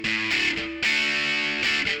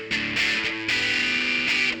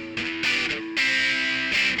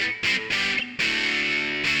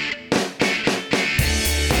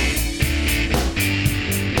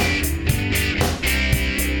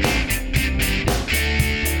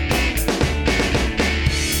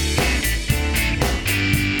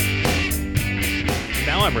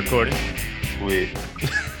recording. Sweet.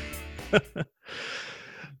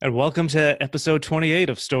 And welcome to episode 28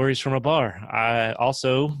 of Stories from a Bar.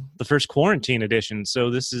 Also the first quarantine edition, so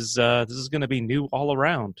this is going to be new all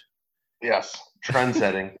around. Yes,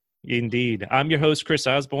 trend-setting. Indeed. I'm your host, Chris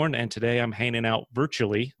Osborne, and today I'm hanging out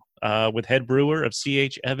virtually with head brewer of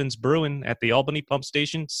C.H. Evans Brewing at the Albany Pump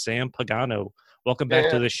Station, Sam Pagano. Welcome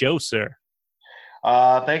back to the show, sir.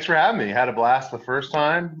 Thanks for having me. Had a blast the first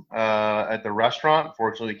time at the restaurant.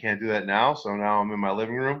 Fortunately, can't do that now, so now I'm in my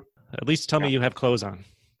living room. At least tell me you have clothes on.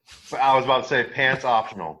 I was about to say pants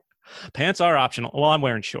optional. Pants are optional. Well, I'm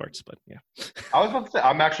wearing shorts, but yeah. I was about to say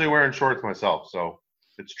I'm actually wearing shorts myself, so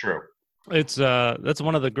it's true. It's that's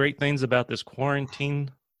one of the great things about this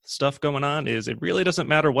quarantine stuff going on is it really doesn't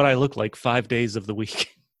matter what I look like 5 days of the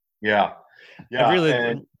week. Yeah.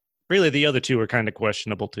 Really the other two are kind of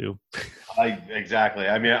questionable too. Exactly.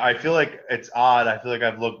 I mean, I feel like it's odd. I feel like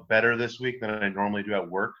I've looked better this week than I normally do at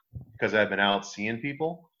work because I've been out seeing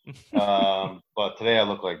people. But today I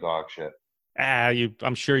look like dog shit.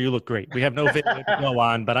 I'm sure you look great. We have no video to go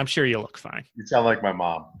on, but I'm sure you look fine. You sound like my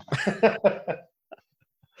mom.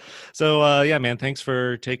 So, yeah, man, thanks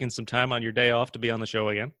for taking some time on your day off to be on the show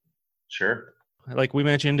again. Sure. Like we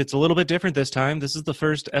mentioned, it's a little bit different this time. This is the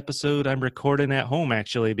first episode I'm recording at home,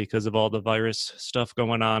 actually, because of all the virus stuff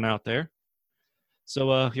going on out there.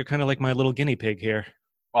 So you're kind of like my little guinea pig here.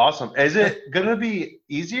 Awesome. Is it going to be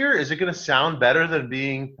easier? Is it going to sound better than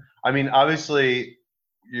being, I mean, obviously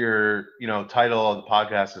your, title of the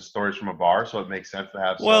podcast is Stories from a Bar, so it makes sense to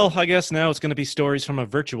have some. Well, I guess now it's going to be Stories from a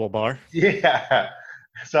Virtual Bar. Yeah.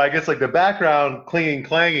 So I guess like the background clanging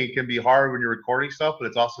can be hard when you're recording stuff, but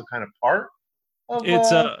it's also kind of part of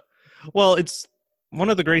it's one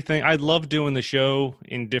of the great things. I love doing the show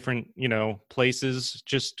in different, places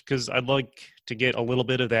just because I'd like to get a little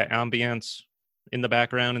bit of that ambience in the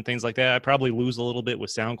background and things like that. I probably lose a little bit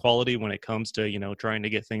with sound quality when it comes to, trying to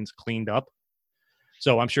get things cleaned up.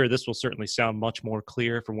 So I'm sure this will certainly sound much more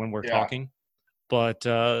clear for when we're talking. But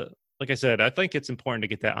like I said, I think it's important to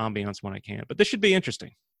get that ambience when I can. But this should be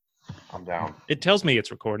interesting. I'm down. It tells me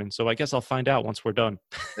it's recording, so I guess I'll find out once we're done.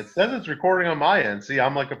 It says it's recording on my end. See,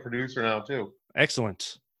 I'm like a producer now, too.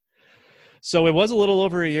 Excellent. So it was a little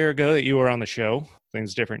over a year ago that you were on the show.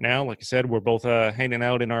 Things different now. Like I said, we're both hanging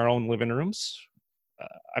out in our own living rooms.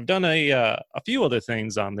 I've done a few other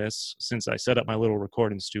things on this since I set up my little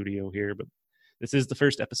recording studio here, but this is the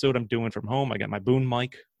first episode I'm doing from home. I got my boom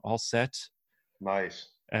mic all set. Nice.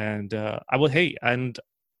 And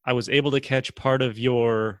I was able to catch part of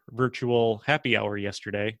your virtual happy hour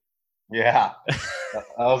yesterday. Yeah, that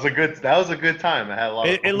was a good time. I had a lot.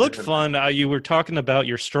 It looked fun. You were talking about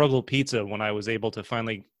your struggle pizza when I was able to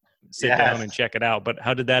finally sit down and check it out. But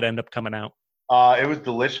how did that end up coming out? It was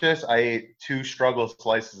delicious. I ate 2 struggle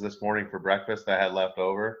slices this morning for breakfast that I had left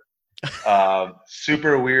over.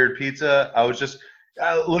 Super weird pizza. I was just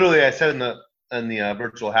literally. I said in the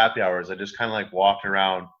virtual happy hours, I just kind of like walked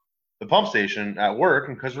around the pump station at work,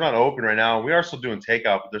 and because we're not open right now, we are still doing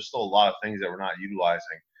takeout, but there's still a lot of things that we're not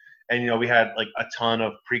utilizing. And we had like a ton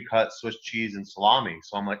of pre-cut Swiss cheese and salami.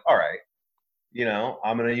 So I'm like, all right,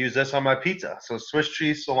 I'm gonna use this on my pizza. So Swiss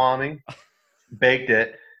cheese, salami, baked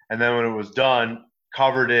it, and then when it was done,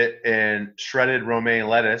 covered it in shredded romaine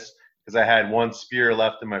lettuce because I had 1 spear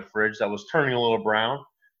left in my fridge that was turning a little brown.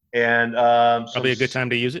 And probably a good time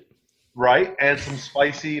to use it. Right, and some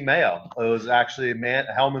spicy mayo. It was actually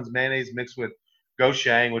Hellmann's mayonnaise mixed with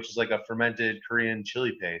gochujang, which is like a fermented Korean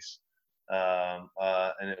chili paste,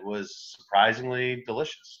 and it was surprisingly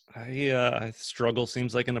delicious. Struggle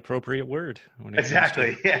seems like an appropriate word.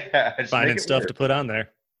 Exactly, yeah. Finding stuff to put on there.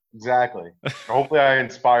 Exactly. Hopefully I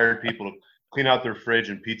inspired people to clean out their fridge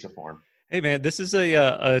in pizza form. Hey, man, this is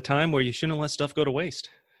a time where you shouldn't let stuff go to waste.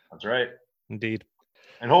 That's right. Indeed.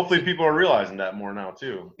 And hopefully people are realizing that more now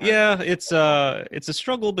too. Yeah, it's a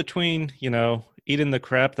struggle between, eating the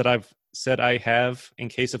crap that I've said I have in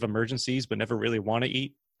case of emergencies but never really want to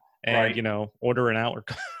eat and, ordering out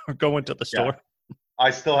or going to the store.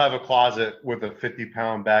 I still have a closet with a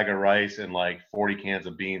 50-pound bag of rice and like 40 cans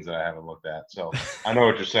of beans that I haven't looked at. So I know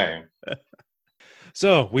what you're saying.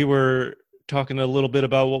 So we were talking a little bit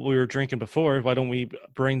about what we were drinking before. Why don't we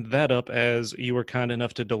bring that up as you were kind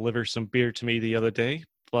enough to deliver some beer to me the other day?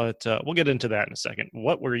 But we'll get into that in a second.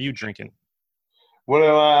 What were you drinking? What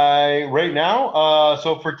am I right now?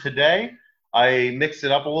 So for today, I mixed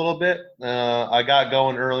it up a little bit. I got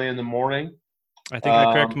going early in the morning. I think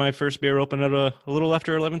I cracked my first beer open at a little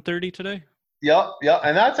after 11:30 today. Yep,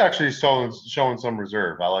 and that's actually showing some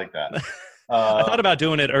reserve. I like that. I thought about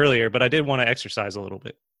doing it earlier, but I did want to exercise a little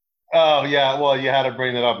bit. Oh, yeah. Well, you had to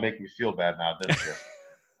bring that up, make me feel bad now, didn't you?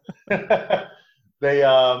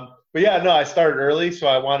 But yeah, no, I started early, so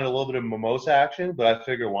I wanted a little bit of mimosa action, but I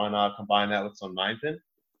figured why not combine that with some nine pin.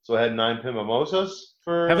 So I had nine pin mimosas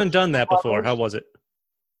for Haven't done that a couple before. How hours. was it?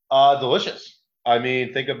 Delicious. I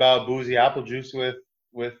mean, think about boozy apple juice with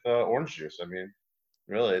orange juice. I mean,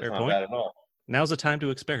 really, it's Fair not point. bad at all. Now's the time to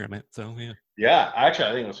experiment. So yeah. Yeah, actually,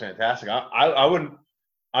 I think it was fantastic. I wouldn't.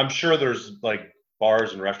 I'm sure there's like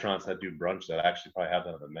bars and restaurants that do brunch that actually probably have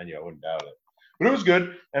that on the menu. I wouldn't doubt it. But it was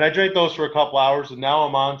good, and I drank those for a couple hours, and now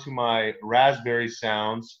I'm on to my Raspberry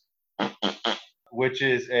Sounds, which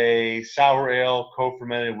is a sour ale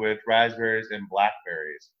co-fermented with raspberries and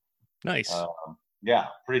blackberries. Nice. Yeah,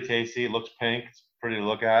 pretty tasty. It looks pink. It's pretty to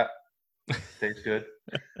look at. Tastes good.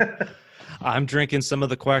 I'm drinking some of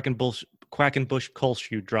the Quackenbush Kolsch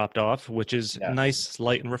you dropped off, which is Yes. nice,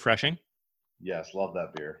 light, and refreshing. Yes, love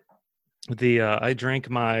that beer. I drank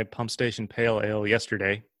my Pump Station Pale Ale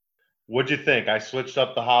yesterday. What'd you think? I switched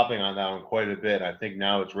up the hopping on that one quite a bit. I think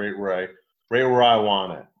now it's right where I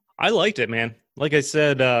want it. I liked it, man. Like I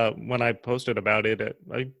said when I posted about it,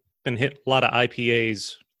 I've been hit a lot of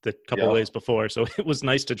IPAs the couple of days before, so it was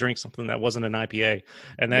nice to drink something that wasn't an IPA,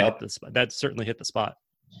 and that certainly hit the spot.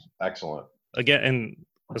 Excellent. Again, and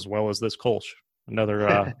as well as this Kolsch,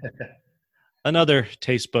 another another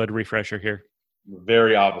taste bud refresher here.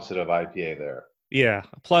 Very opposite of IPA there. Yeah.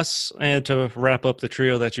 Plus, and to wrap up the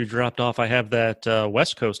trio that you dropped off, I have that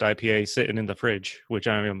West Coast IPA sitting in the fridge, which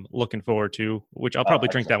I am looking forward to, which I'll probably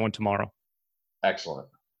drink that one tomorrow. Excellent.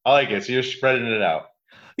 I like it. So you're spreading it out.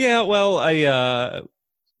 Yeah, well,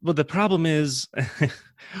 but the problem is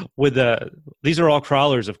with these are all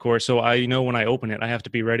crawlers, of course, so I know when I open it, I have to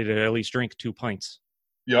be ready to at least drink 2 pints.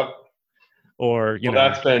 Yep. Or,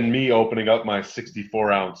 that's been me opening up my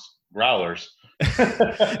 64-ounce growlers.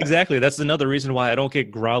 Exactly. That's another reason why I don't get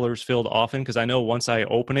growlers filled often, because I know once I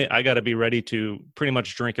open it, I got to be ready to pretty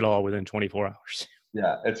much drink it all within 24 hours.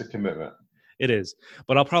 Yeah, it's a commitment. It is.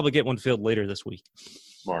 But I'll probably get one filled later this week.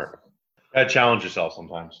 Smart. You gotta challenge yourself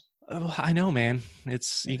sometimes. Oh, I know, man.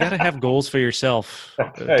 You got to have goals for yourself.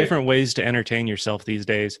 Okay. Different ways to entertain yourself these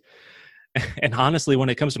days. And honestly, when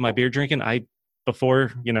it comes to my beer drinking,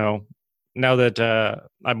 now that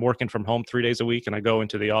I'm working from home 3 days a week and I go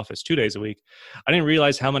into the office 2 days a week, I didn't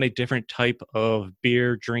realize how many different type of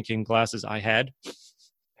beer drinking glasses I had.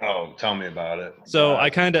 Oh, tell me about it. So I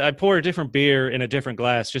pour a different beer in a different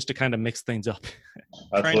glass just to kind of mix things up.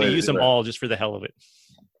 Trying to use them all just for the hell of it.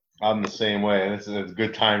 I'm the same way. It's a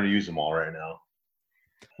good time to use them all right now.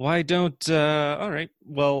 Why don't all right.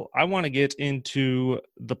 Well, I want to get into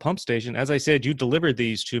the pump station. As I said, you delivered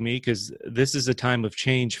these to me because this is a time of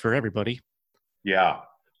change for everybody. Yeah.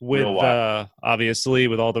 With obviously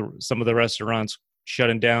with some of the restaurants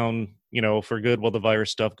shutting down, for good while the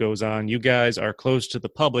virus stuff goes on. You guys are close to the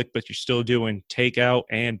public, but you're still doing takeout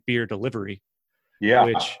and beer delivery. Yeah.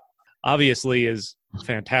 Which obviously is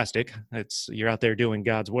fantastic. You're out there doing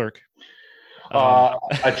God's work.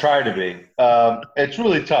 I try to be. It's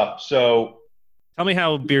really tough. So tell me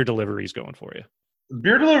how beer delivery is going for you.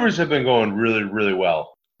 Beer deliveries have been going really, really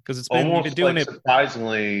well. Because you've been doing it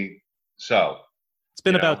surprisingly so. It's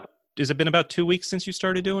been has it been about 2 weeks since you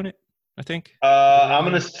started doing it? I think. I'm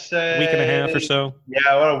gonna say a week and a half or so. Yeah,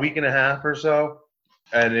 about a week and a half or so.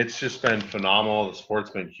 And it's just been phenomenal. The sport's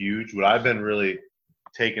been huge. What I've been really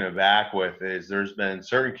taken aback with is there's been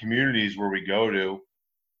certain communities where we go to,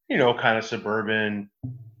 kind of suburban,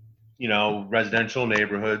 residential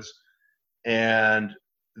neighborhoods, and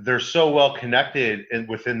they're so well connected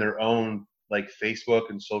within their own like Facebook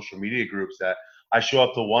and social media groups that I show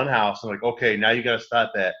up to one house and I'm like, okay, now you got to start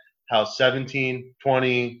that house 17,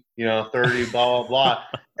 20, 30, blah, blah, blah.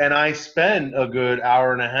 And I spend a good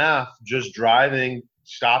hour and a half just driving,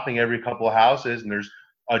 stopping every couple of houses, and there's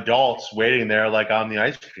adults waiting there like I'm the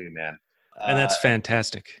ice cream man. And that's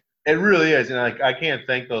fantastic. It really is. And I can't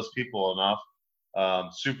thank those people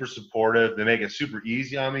enough. Super supportive. They make it super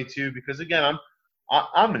easy on me too, because again,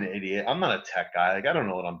 I'm an idiot. I'm not a tech guy. Like I don't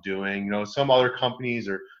know what I'm doing. Some other companies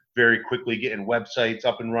are very quickly getting websites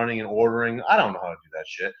up and running and ordering. I don't know how to do that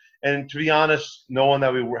shit. And to be honest, no one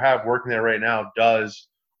that we have working there right now does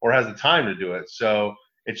or has the time to do it. So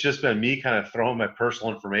it's just been me kind of throwing my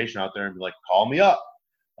personal information out there and be like, call me up.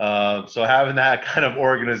 So having that kind of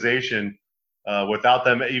organization without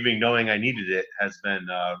them even knowing I needed it has been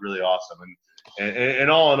really awesome.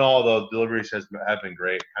 And all in all, the deliveries have been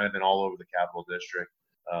great. Kind of been all over the Capital District.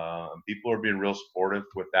 People are being real supportive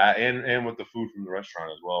with that and with the food from the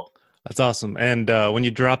restaurant as well. That's awesome. And when you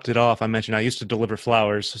dropped it off, I mentioned I used to deliver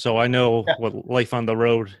flowers, so I know what life on the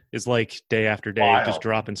road is like day after day, Wild. just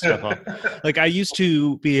dropping stuff off. Like I used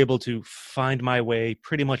to be able to find my way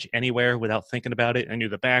pretty much anywhere without thinking about it. I knew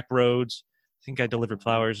the back roads, think I delivered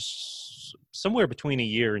flowers somewhere between a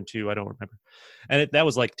year and two. I don't remember. And that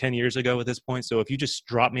was like 10 years ago at this point. So if you just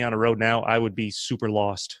drop me on a road now, I would be super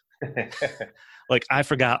lost. Like I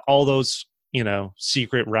forgot all those,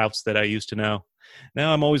 secret routes that I used to know.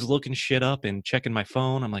 Now I'm always looking shit up and checking my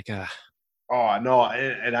phone. I'm like, ah. Oh no,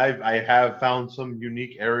 and I have found some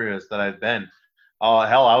unique areas that I've been.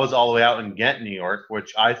 Hell, I was all the way out in Ghent, New York,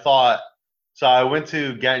 which I thought. So I went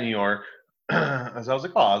to Ghent, New York. As I was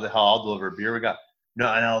like, oh, the hell, I'll deliver a beer. We got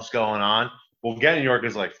nothing else going on. Well, Ghent, New York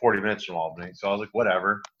is like 40 minutes from Albany, so I was like,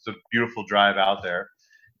 whatever. It's a beautiful drive out there.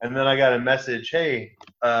 And then I got a message, hey,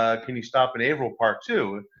 can you stop in Averill Park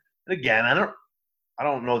too? And again, I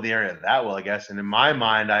don't know the area that well, I guess. And in my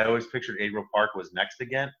mind, I always pictured Averill Park was next to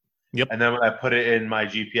Ghent. Yep. And then when I put it in my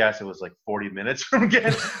GPS, it was like 40 minutes from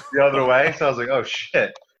Ghent the other way. So I was like, oh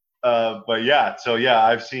shit. But yeah, so yeah,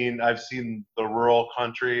 I've seen the rural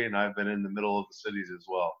country, and I've been in the middle of the cities as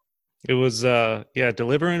well. It was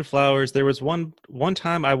delivering flowers. There was one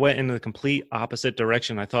time I went in the complete opposite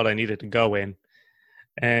direction I thought I needed to go in.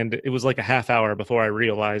 And it was like a half hour before I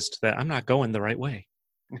realized that I'm not going the right way.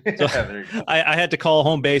 So I had to call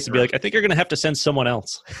home base and be like, I think you're going to have to send someone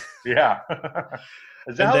else. Yeah.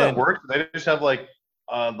 Is that how that works? They just have like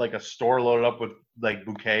a store loaded up with like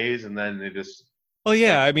bouquets, and then they just. Well,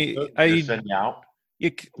 yeah. I mean, I send you out.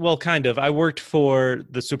 Well, kind of. I worked for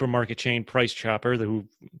the supermarket chain Price Chopper, who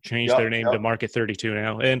changed their name to Market 32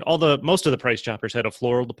 now, and most of the Price Choppers had a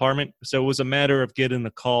floral department. So it was a matter of getting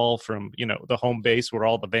a call from the home base where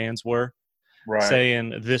all the vans were, right,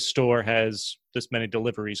 saying this store has this many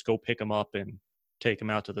deliveries. Go pick them up and take them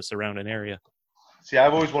out to the surrounding area. See,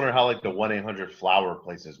 I've always wondered how like the 1-800-flower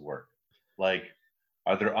places work. Like,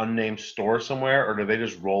 are there unnamed stores somewhere, or do they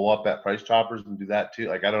just roll up at Price Choppers and do that too?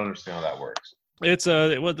 Like, I don't understand how that works. It's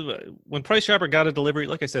when Price Chopper got a delivery,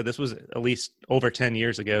 like I said, this was at least over 10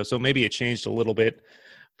 years ago, so maybe it changed a little bit.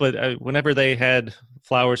 But whenever they had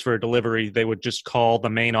flowers for a delivery, they would just call the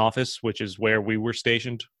main office, which is where we were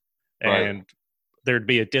stationed, and there'd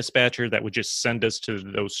be a dispatcher that would just send us to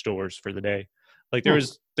those stores for the day. Like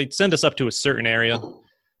they'd send us up to a certain area.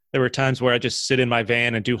 There were times where I just sit in my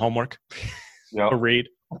van and do homework or read.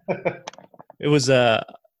 It was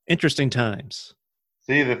interesting times.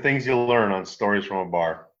 See, the things you'll learn on Stories from a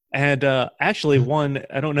Bar. And actually,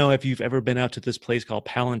 I don't know if you've ever been out to this place called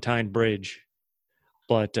Palatine Bridge,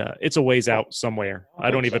 but it's a ways out somewhere.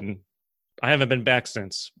 I haven't been back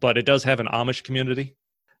since, but it does have an Amish community.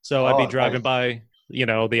 So I'd be driving by, the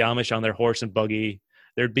Amish on their horse and buggy.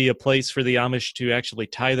 There'd be a place for the Amish to actually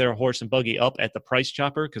tie their horse and buggy up at the Price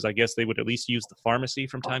Chopper, because I guess they would at least use the pharmacy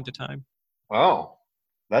from time to time. Oh,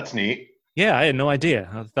 that's neat. Yeah, I had no idea.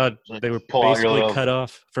 I thought they were basically cut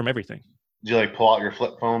off from everything. Did you like pull out your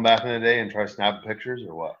flip phone back in the day and try snapping pictures,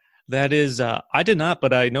 or what? That is, I did not,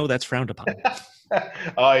 but I know that's frowned upon.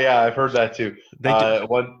 Oh yeah, I've heard that too.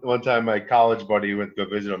 One time, my college buddy went to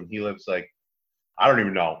go visit him. He lives like, I don't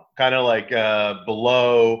even know, kind of like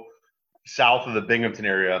below, south of the Binghamton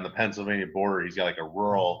area on the Pennsylvania border. He's got like a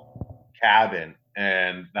rural cabin,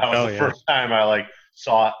 and that was the first time I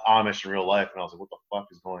saw Amish in real life, and I was like, what the fuck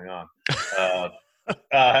is going on?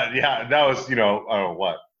 Yeah, that was, I don't know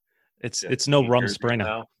what. It's no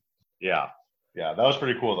Rumspringa. Yeah, that was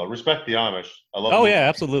pretty cool though. Respect the Amish. I love. Oh yeah,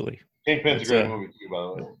 absolutely. Kingpin's a great movie too, by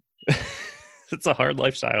the way. It's a hard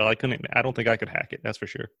lifestyle. I don't think I could hack it. That's for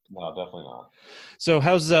sure. No, definitely not. So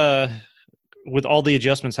how's with all the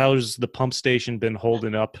adjustments, how's the pump station been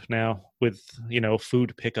holding up now with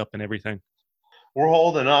food pickup and everything? We're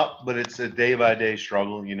holding up, but it's a day by day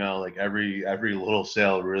struggle. Like every little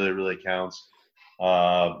sale really, really counts.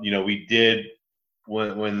 We did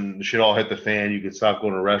when the shit all hit the fan, you could stop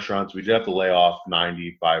going to restaurants. We did have to lay off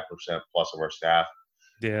 95% plus of our staff.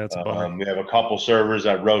 Yeah, that's a bummer. We have a couple servers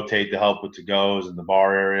that rotate to help with to-goes in the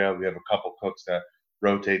bar area. We have a couple cooks that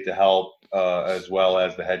rotate to help, as well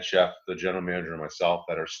as the head chef, the general manager, and myself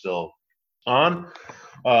that are still on.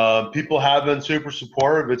 People have been super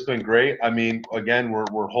supportive. It's been great. I mean, again,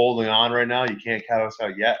 we're holding on right now. You can't count us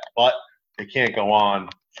out yet, but it can't go on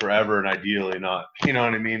forever, and ideally not. You know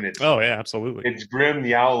what I mean? Oh yeah, absolutely. It's grim,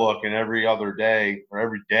 the outlook, and every other day or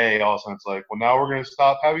every day, all of a sudden it's like, well, now we're going to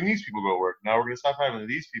stop having these people go to work. Now we're going to stop having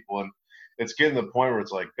these people, and it's getting to the point where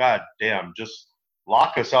it's like, God damn, just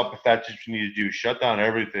lock us up if that's what you need to do. Shut down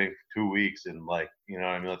everything for 2 weeks, and let's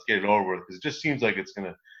get it over with, because it just seems like it's going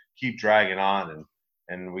to keep dragging on,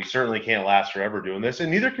 and we certainly can't last forever doing this, and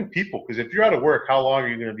neither can people, because if you're out of work, how long are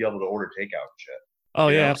you going to be able to order takeout and shit? Oh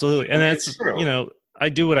yeah, absolutely. And that's I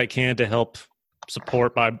do what I can to help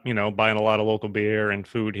support by buying a lot of local beer and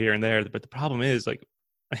food here and there, but the problem is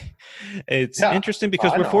It's Yeah, interesting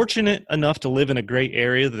because I we're know. fortunate enough to live in a great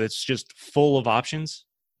area that's just full of options,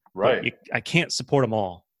 but Right. I can't support them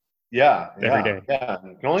all Yeah, every yeah, day. yeah.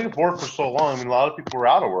 You can only afford for so long. I mean, a lot of people are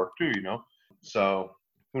out of work too, you know. So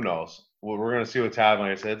who knows? We're gonna see what's happening.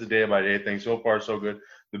 Like I said, it's a day by day thing. So far, so good.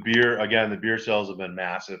 The beer, again, the beer sales have been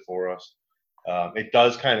massive for us. It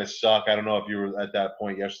does kind of suck. I don't know if you were at that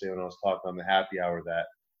point yesterday when I was talking on the happy hour that,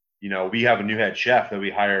 we have a new head chef that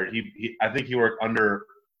we hired. I think he worked under.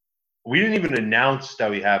 We didn't even announce that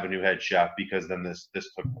we have a new head chef because then this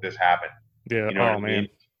happened. Yeah. You know what Oh I mean? man.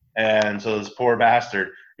 And so this poor bastard,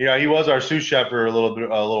 he was our sous chef for a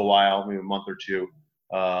little while, maybe a month or two.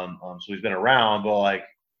 So he's been around, but like,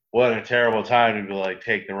 what a terrible time to be like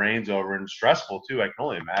take the reins over, and stressful too. I can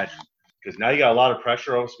only imagine because now you got a lot of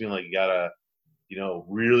pressure, almost being like you gotta,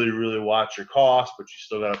 really, really watch your costs, but you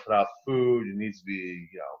still gotta put out the food. It needs to be,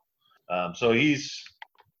 so he's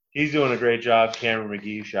doing a great job. Cameron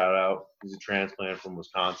McGee, shout out. He's a transplant from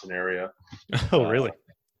Wisconsin area. Oh Uh, really?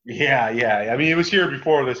 yeah, yeah. I mean, he was here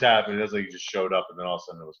before this happened. It was like he just showed up, and then all of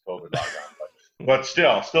a sudden it was COVID lockdown. But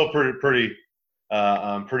still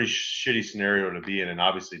pretty shitty scenario to be in, and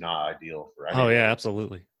obviously not ideal for Oh yeah, anybody.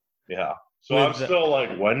 absolutely. Yeah. So I'm With still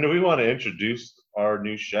like, when do we want to introduce our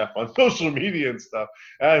new chef on social media and stuff?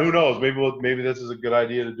 Who knows? Maybe this is a good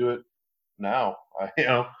idea to do it now. I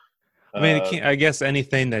mean, it Uh, can't, I guess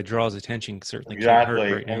anything that draws attention certainly can't hurt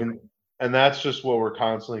exactly, right now. and that's just what we're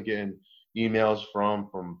constantly getting emails from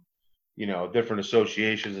different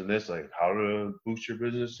associations and this, like, how to boost your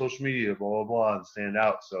business social media, blah blah blah, and stand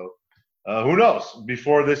out. So who knows?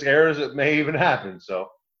 Before this airs, it may even happen. So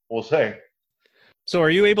we'll see. So are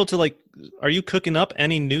you able to are you cooking up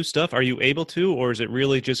any new stuff? Are you able to, or is it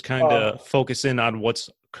really just kind Uh, of focus in on what's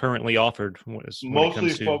currently offered when it Mostly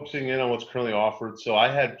comes to? focusing in on what's currently offered. So I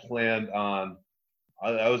had planned on.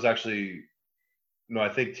 I was actually no. I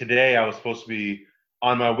think today I was supposed to be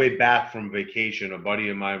on my way back from vacation. A buddy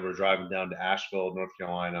of mine were driving down to Asheville, North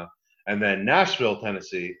Carolina, and then Nashville,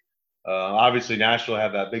 Tennessee. Obviously, Nashville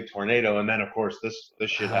had that big tornado, and then of course this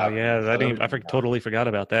shit Oh happened. yeah, And shut everything down. totally forgot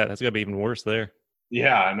about that. That's gotta be even worse there.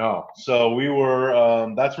 Yeah, I know. So we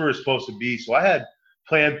were, that's where we were supposed to be. So I had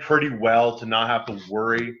planned pretty well to not have to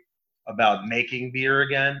worry about making beer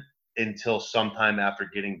again until sometime after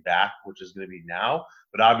getting back, which is going to be now.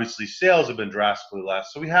 But obviously, sales have been drastically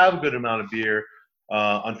less. So we have a good amount of beer.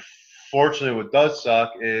 Unfortunately, what does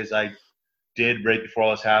suck is I did, right before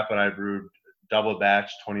all this happened, I brewed double batch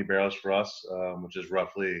 20 barrels for us, which is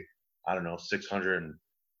roughly, I don't know,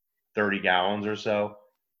 630 gallons or so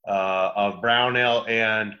of brown ale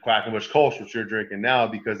and Quackenbush Kolsch, which you're drinking now,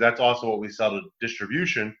 because that's also what we sell to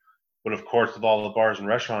distribution. But of course, with all the bars and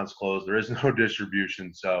restaurants closed, there is no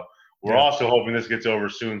distribution. So we're Yeah. also hoping this gets over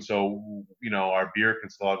soon, so our beer can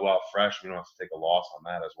still go out fresh. We don't have to take a loss on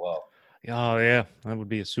that as well. Oh yeah, that would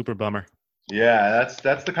be a super bummer. Yeah,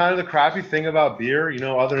 that's the kind of the crappy thing about beer.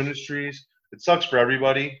 Other industries, it sucks for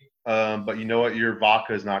everybody. But you know what? Your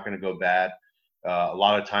vodka is not going to go bad. A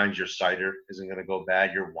lot of times your cider isn't going to go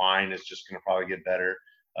bad. Your wine is just going to probably get better.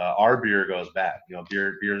 Our beer goes bad.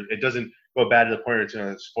 Beer, it doesn't go bad to the point where it's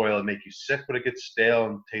going to spoil and make you sick, but it gets stale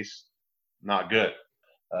and tastes not good.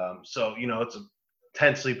 So it's a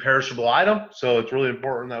intensely perishable item. So it's really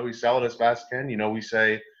important that we sell it as fast as can. We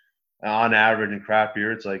say on average in craft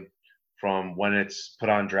beer, it's like from when it's put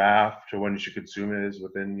on draft to when you should consume it is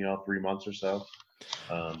within 3 months or so.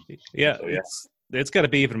 Yeah, So yeah. it's got to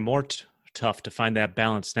be even more tough to find that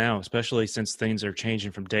balance now, especially since things are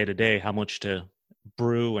changing from day to day. How much to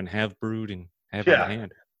brew and have brewed and have on Yeah,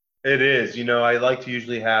 hand. it is. I like to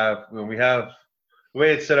usually have, when we have, the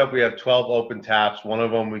way it's set up, we have 12 open taps. One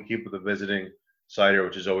of them we keep with a visiting cider,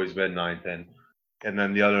 which has always been 9 pin. And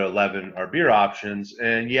then the other 11 are beer options.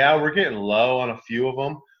 And yeah, we're getting low on a few of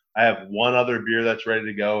them. I have one other beer that's ready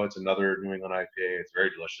to go. It's another New England IPA. It's very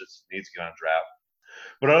delicious. It needs to get on draft.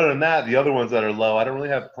 But other than that, the other ones that are low, I don't really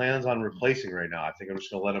have plans on replacing right now. I think I'm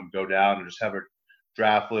just going to let them go down and just have a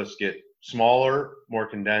draft list get smaller, more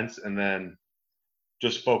condensed, and then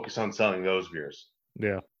just focus on selling those beers.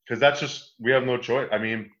 Yeah. Because that's just, we have no choice. I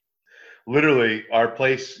mean, literally, our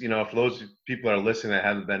place, for those people that are listening that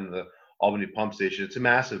haven't been to the Albany pump station, it's a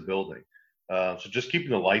massive building. So just keeping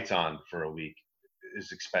the lights on for a week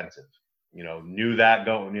is expensive. Knew that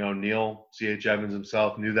going, Neil C.H. Evans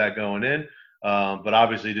himself knew that going in, but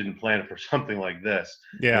obviously didn't plan for something like this.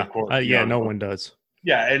 And Yeah. of course, Yeah, no one does.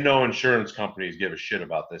 yeah, and no insurance companies give a shit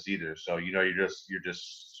about this either. So you're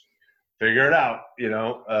just figure it out.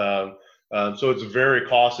 So it's a very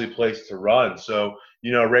costly place to run. So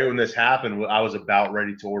right when this happened, I was about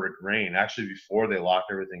ready to order grain. Actually, before they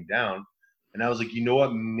locked everything down, And I was like, you know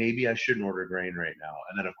what? Maybe I shouldn't order grain right now.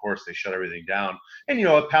 And then, of course, they shut everything down. And,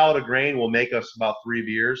 a pallet of grain will make us about 3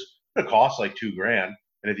 beers. It costs like $2,000.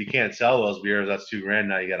 And if you can't sell those beers, that's $2,000.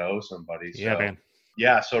 Now you got to owe somebody. Yeah, So, man.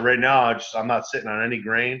 yeah. So right now, I'm not sitting on any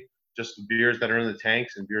grain, just the beers that are in the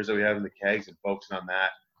tanks and beers that we have in the kegs and focusing on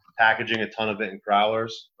that. Packaging a ton of it in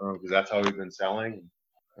crowlers because that's how we've been selling.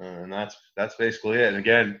 And that's basically it. And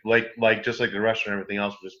again, just like the restaurant and everything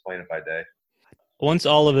else, we're just playing it by day. Once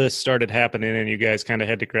all of this started happening and you guys kind of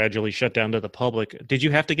had to gradually shut down to the public, did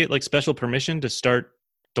you have to get like special permission to start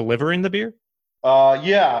delivering the beer?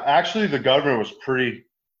 Yeah, actually, the governor was pretty.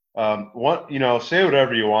 Say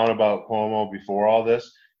whatever you want about Cuomo before all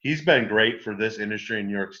this. He's been great for this industry in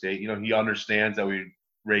New York State. He understands that we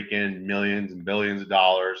rake in millions and billions of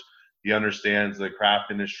dollars. He understands the craft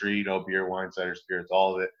industry, beer, wine, cider, spirits,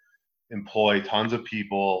 all of it, employ tons of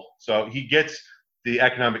people. So he gets the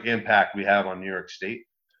economic impact we have on New York State.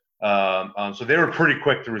 So they were pretty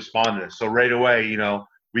quick to respond to this. So right away,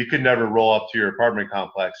 we could never roll up to your apartment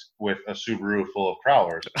complex with a Subaru full of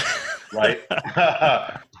Crowlers, right?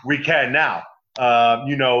 We can now.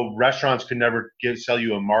 Restaurants could never sell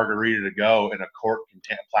you a margarita to go in a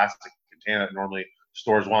plastic container that normally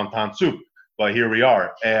stores wonton soup. But here we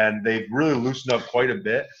are, and they've really loosened up quite a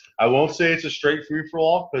bit. I won't say it's a straight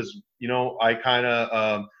free-for-all because, I kind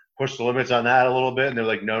of pushed the limits on that a little bit, and they're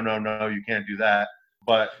like, no, you can't do that.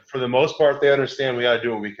 But for the most part, they understand we got to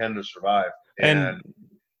do what we can to survive. And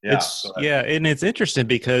it's interesting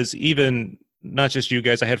because even not just you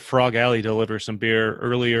guys, I had Frog Alley deliver some beer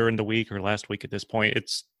earlier in the week or last week at this point.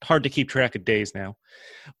 It's hard to keep track of days now.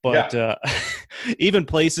 But even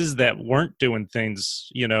places that weren't doing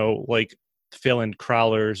things, like filling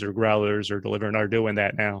crawlers or growlers or delivering are doing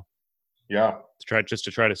that now. Yeah.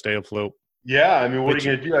 To try to stay afloat. Yeah. I mean, what are you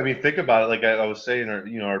going to do? I mean, think about it. Like I was saying,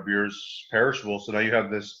 our beer's perishable. So now you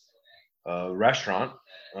have this restaurant,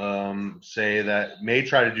 say that may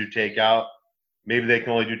try to do takeout. Maybe they can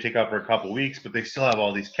only do takeout for a couple of weeks, but they still have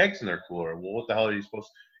all these kegs in their cooler. Well, what the hell are you supposed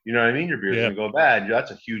to, you know what I mean? Your beer's going to go bad. That's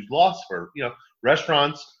a huge loss for,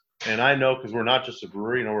 restaurants. And I know, because we're not just a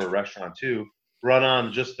brewery, we're a restaurant too, run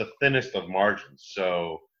on just the thinnest of margins.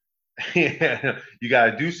 So you got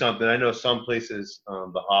to do something. I know some places,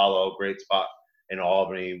 the Hollow, great spot in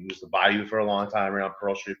Albany, was the Bayou for a long time around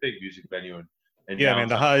Pearl Street, big music venue. And yeah, man,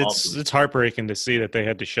 it's heartbreaking to see that they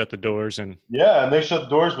had to shut the doors. And they shut the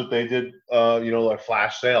doors, but they did, a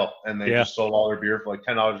flash sale, and they just sold all their beer for like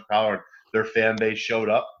 $10 a pound. Their fan base showed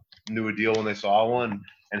up, knew a deal when they saw one,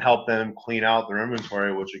 and helped them clean out their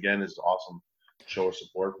inventory, which again is awesome show of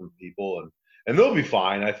support from people. And they'll be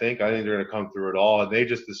fine. I think they're going to come through it all. And they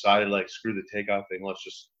just decided, like, screw the takeout thing. Let's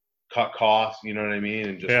just cut costs, you know what I mean,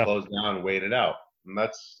 and just close down and wait it out. And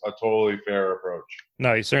that's a totally fair approach.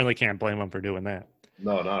 No, you certainly can't blame them for doing that.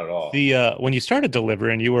 No, not at all. When you started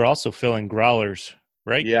delivering, you were also filling growlers,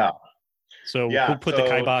 right? Yeah. So who put the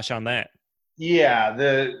kibosh on that? Yeah,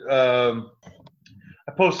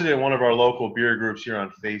 I posted it in one of our local beer groups here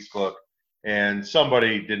on Facebook, and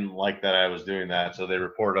somebody didn't like that I was doing that, so they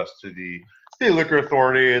reported us to the State Liquor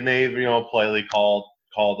Authority, and they, politely called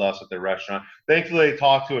us at the restaurant. Thankfully, they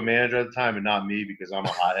talked to a manager at the time and not me because I'm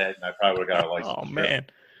a hothead, and I probably would have got a license. Oh, man.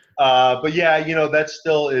 But yeah, that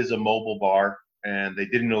still is a mobile bar, and they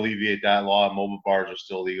didn't alleviate that law. Mobile bars are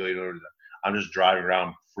still legal. I'm just driving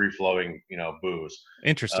around free-flowing, booze.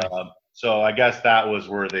 Interesting. So I guess that was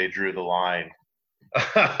where they drew the line.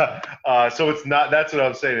 So it's not. That's what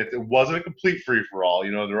I'm saying. It wasn't a complete free-for-all.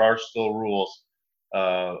 There are still rules.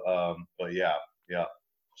 But yeah.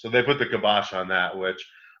 So they put the kibosh on that, which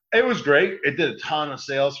it was great. It did a ton of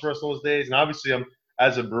sales for us those days. And obviously,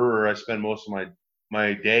 as a brewer, I spend most of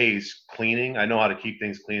my days cleaning. I know how to keep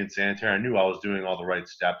things clean and sanitary. I knew I was doing all the right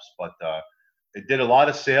steps, but it did a lot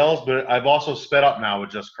of sales. But I've also sped up now with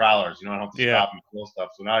just crowlers. I don't have to stop and fill stuff.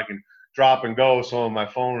 So now I can drop and go. So when my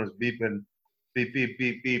phone is beeping, beep, beep,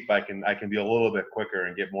 beep, beep, I can be a little bit quicker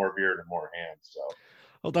and get more beer to more hands. So.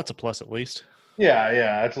 Oh, that's a plus at least.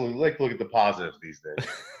 Yeah, absolutely. Like look at the positives these days.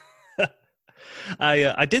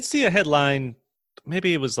 I did see a headline,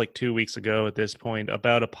 maybe it was like 2 weeks ago at this point,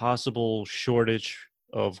 about a possible shortage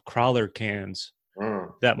of crawler cans.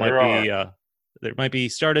 That might be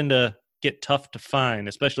starting to get tough to find,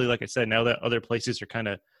 especially like I said, now that other places are kind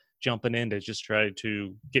of jumping in to just try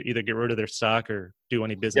to get rid of their stock or do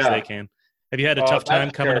any business they can. Have you had a tough time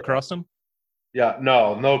coming across them? Yeah,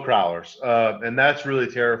 no crawlers, and that's really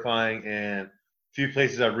terrifying. And few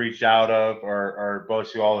places I've reached out of are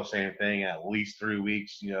both all the same thing. At least 3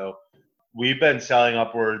 weeks. We've been selling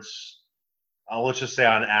upwards, let's just say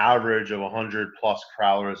on average of 100 plus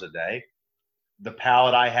crawlers a day. The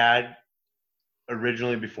pallet I had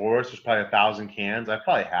originally before us. There's probably 1,000 cans. I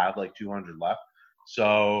probably have like 200 left.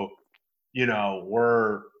 So,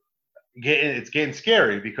 it's getting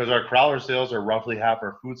scary because our crowler sales are roughly half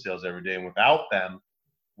our food sales every day. And without them,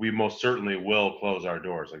 we most certainly will close our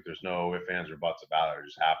doors. Like there's no ifs, ands, or buts about it. I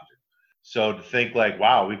just have to. So to think like,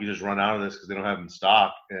 wow, we could just run out of this because they don't have them in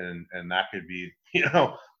stock, and that could be,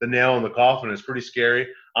 the nail in the coffin is pretty scary.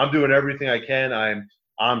 I'm doing everything I can.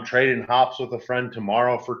 I'm trading hops with a friend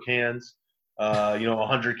tomorrow for cans.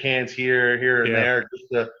 100 cans here and there.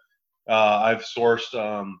 I've sourced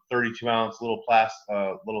 32-ounce little glass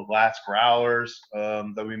growlers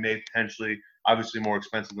that we may potentially, obviously more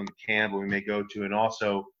expensive than the can, but we may go to, and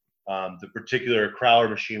also the particular crowler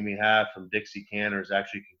machine we have from Dixie Canners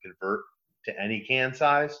actually can convert to any can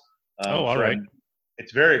size. All right.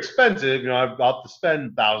 It's very expensive. I'm about to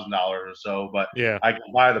spend $1,000 or so, but yeah, I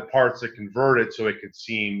can buy the parts that convert it so it could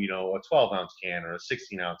seem, a 12-ounce can or a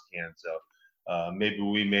 16-ounce can. So maybe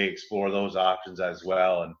we may explore those options as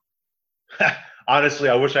well. And honestly,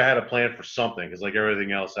 I wish I had a plan for something because like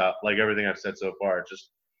everything I've said so far, just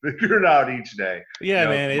figure it out each day. Yeah,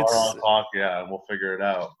 man. I'll talk, and we'll figure it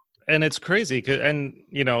out. And it's crazy. And,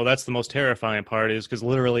 that's the most terrifying part is because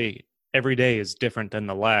literally every day is different than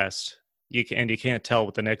the last. You can't tell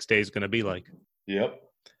what the next day is going to be like. Yep,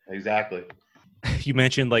 exactly. You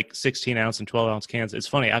mentioned like 16-ounce and 12-ounce cans. It's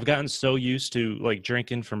funny. I've gotten so used to like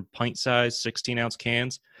drinking from pint-sized 16-ounce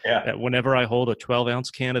cans that whenever I hold a 12-ounce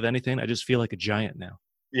can of anything, I just feel like a giant now.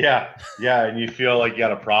 Yeah, and you feel like you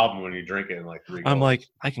got a problem when you drink it in like 3 I'm like,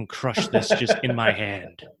 I can crush this just in my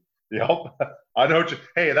hand. Yep. I know.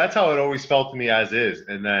 Hey, that's how it always felt to me as is.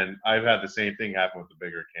 And then I've had the same thing happen with the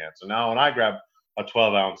bigger can. So now when I grab a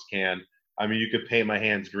 12-ounce can, you could paint my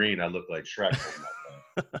hands green. I look like Shrek.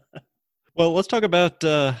 Well, let's talk about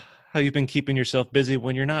how you've been keeping yourself busy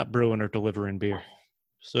when you're not brewing or delivering beer.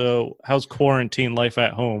 So how's quarantine life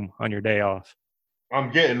at home on your day off?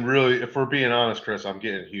 I'm getting if we're being honest, Chris, I'm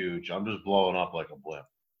getting huge. I'm just blowing up like a blimp.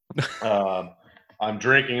 I'm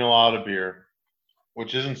drinking a lot of beer,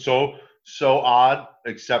 which isn't so odd,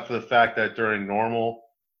 except for the fact that during normal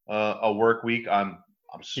a work week, I'm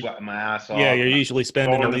sweating my ass off. Yeah, you're usually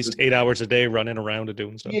spending at least 8 hours a day running around and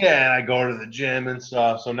doing stuff. Yeah, and I go to the gym and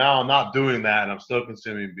stuff. So now I'm not doing that, and I'm still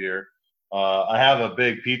consuming beer. I have a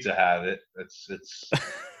big pizza habit. It's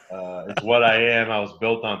what I am. I was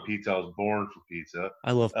built on pizza. I was born for pizza.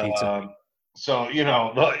 I love pizza. So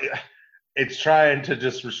it's trying to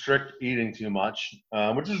just restrict eating too much,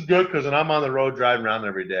 which is good because when I'm on the road driving around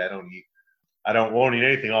every day, won't eat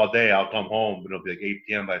anything all day. I'll come home, but it'll be like 8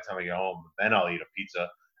 p.m. by the time I get home. Then I'll eat a pizza,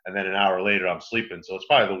 and then an hour later I'm sleeping. So it's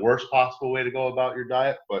probably the worst possible way to go about your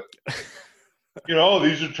diet. But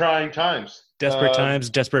these are trying times. Desperate times,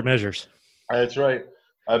 desperate measures. That's right.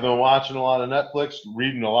 I've been watching a lot of Netflix,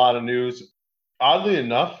 reading a lot of news. Oddly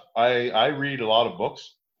enough, I read a lot of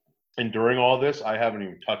books, and during all this, I haven't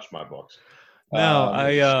even touched my books.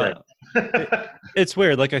 No, it's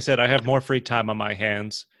weird. Like I said, I have more free time on my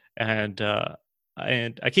hands. And I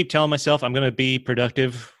keep telling myself I'm going to be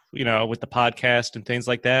productive, with the podcast and things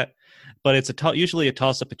like that. But it's usually a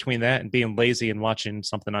toss up between that and being lazy and watching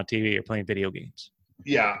something on TV or playing video games.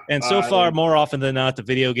 Yeah. And so far, more often than not, the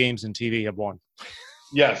video games and TV have won.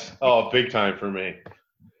 Yes. Oh, big time for me.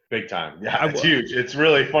 Big time. Yeah, it's huge. It's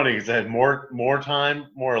really funny because I had more time,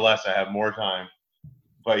 more or less. I have more time.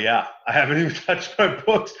 But yeah, I haven't even touched my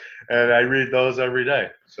books, and I read those every day.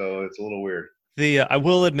 So it's a little weird. I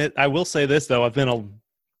will say this, though. I've been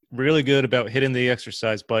really good about hitting the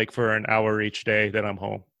exercise bike for an hour each day that I'm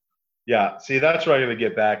home. Yeah. See, that's where I'm going to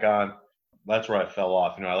get back on. That's where I fell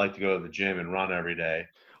off. I like to go to the gym and run every day.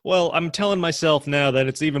 Well, I'm telling myself now that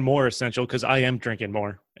it's even more essential because I am drinking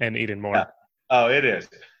more and eating more. Yeah. Oh, it is.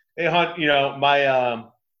 Hey, Hunt,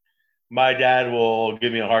 my dad will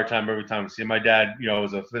give me a hard time every time I see him. My dad,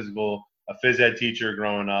 was a phys ed teacher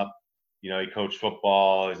growing up. He coached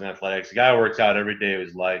football. He's in athletics. The guy works out every day of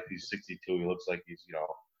his life. He's 62. He looks like he's,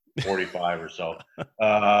 45 or so.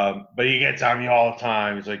 But he gets on me all the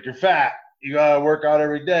time. He's like, "You're fat. You got to work out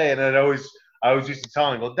every day." And I always used to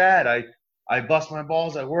tell him, "Well, Dad, I bust my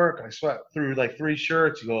balls at work. I sweat through like 3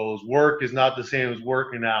 shirts." He goes, "Work is not the same as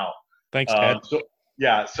working out." Thanks, Dad.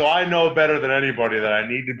 So I know better than anybody that I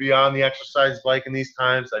need to be on the exercise bike in these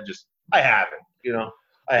times. I haven't,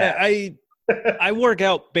 I work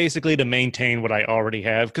out basically to maintain what I already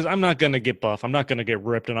have because I'm not going to get buff. I'm not going to get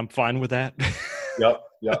ripped, and I'm fine with that. Yep.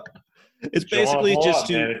 It's basically just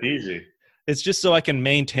it's easy. It's just so I can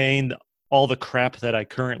maintain all the crap that I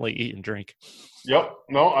currently eat and drink. Yep.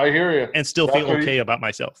 No, I hear you. And still feel okay about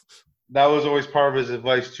myself. That was always part of his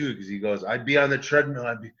advice too, because he goes, "I'd be on the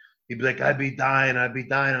treadmill. He'd be like, I'd be dying.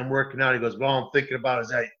 I'm working out. He goes, well, I'm thinking about is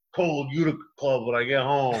that cold Utica Club when I get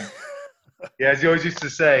home. Yeah, as he always used to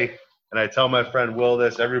say, and I tell my friend Will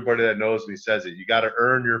this, everybody that knows me says it, you got to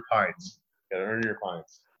earn your pints. You got to earn your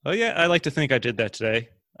pints. Oh, yeah, I like to think I did that today.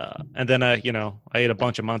 And then, I ate a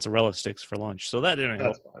bunch of mozzarella sticks for lunch, so that didn't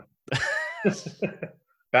help. That's fine.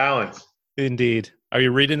 Balance. Indeed. Are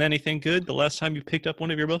you reading anything good the last time you picked up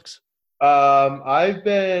one of your books? I've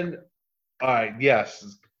been, all right,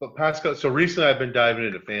 yes. So recently I've been diving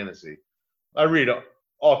into fantasy. I read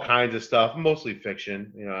all kinds of stuff, mostly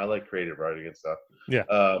fiction. I like creative writing and stuff.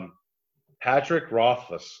 Yeah. Patrick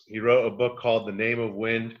Rothfuss, he wrote a book called The Name of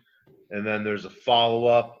Wind, and then there's a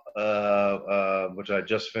follow-up, which I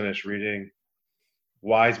just finished reading,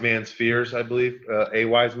 Wise Man's Fears, I believe. A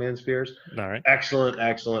Wise Man's Fears. All right. Excellent.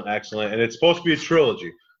 And it's supposed to be a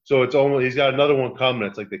trilogy. So he's got another one coming.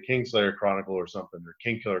 It's like the Kingslayer Chronicle or something, or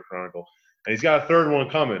Kingkiller Chronicle. And he's got a third one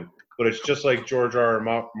coming, but it's just like George R.R.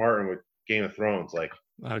 Martin with Game of Thrones. Like,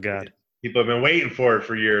 oh, God. People have been waiting for it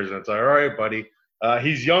for years, and it's like, all right, buddy.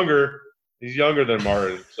 He's younger. He's younger than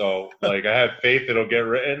Martin. So, like, I have faith it'll get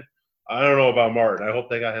written. I don't know about Martin. I hope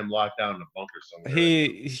they got him locked down in a bunker somewhere.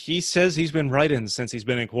 He says he's been writing since he's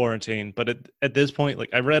been in quarantine, but at this point, like,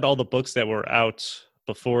 I read all the books that were out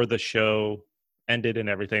before the show ended and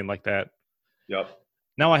everything like that. Yep.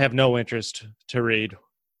 Now I have no interest to read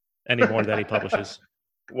any more that he publishes.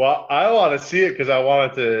 Well, I want to see it because I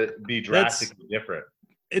want it to be drastically different.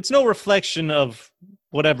 It's no reflection of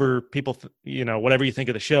whatever people, whatever you think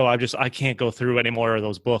of the show. I can't go through any more of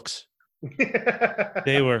those books.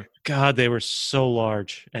 They were so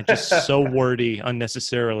large and just so wordy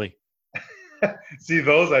unnecessarily. See,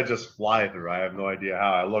 those I just fly through. I have no idea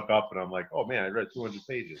how. I look up and I'm like, oh man, I read 200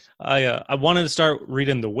 pages. I wanted to start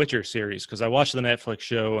reading the Witcher series because I watched the Netflix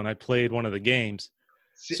show and I played one of the games.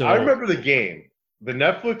 See, I remember the game. The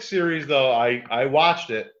Netflix series, though, I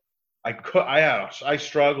watched it. I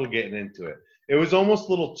struggled getting into it. It was almost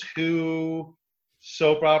a little too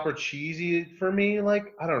soap opera cheesy for me.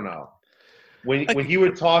 Like, I don't know. When he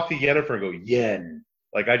would talk to Yennefer and go, Yen,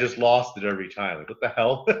 like I just lost it every time. Like, what the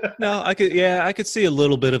hell? No, I could see a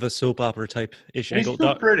little bit of a soap opera type ish angle. He's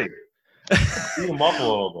still pretty. Beat him up a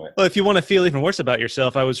little bit. Well, if you want to feel even worse about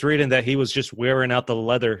yourself, I was reading that he was just wearing out the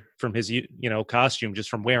leather from his, costume just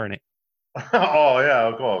from wearing it. Oh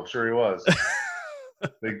yeah, cool. Sure he was.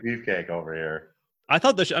 Big beefcake over here. I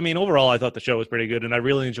thought overall, I thought the show was pretty good, and I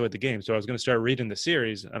really enjoyed the game. So I was going to start reading the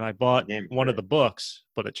series, and I bought one of the books.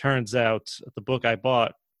 But it turns out the book I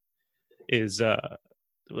bought is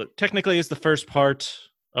technically is the first part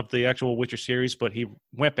of the actual Witcher series, but he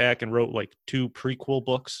went back and wrote like 2 prequel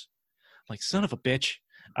books. I'm like, son of a bitch!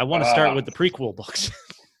 I want to start with the prequel books.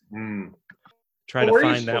 Try to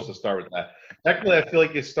find that. To start with that. Technically, I feel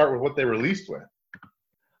like you start with what they released with.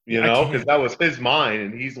 Because that was his mind,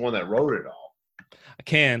 and he's the one that wrote it all. I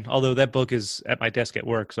can, although that book is at my desk at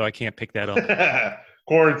work, so I can't pick that up.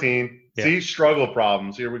 Quarantine. Yeah. See, struggle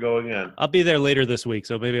problems. Here we go again. I'll be there later this week,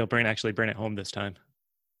 so maybe I'll bring it home this time.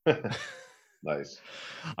 Nice.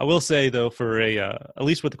 I will say, though, for at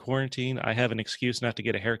least with the quarantine, I have an excuse not to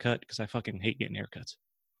get a haircut because I fucking hate getting haircuts.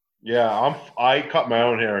 Yeah, I cut my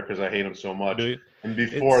own hair because I hate them so much. And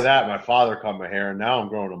before that, my father cut my hair, and now I'm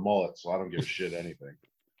growing a mullet, so I don't give a shit anything.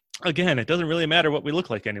 Again, it doesn't really matter what we look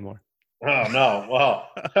like anymore. Oh, no. Well,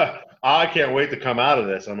 I can't wait to come out of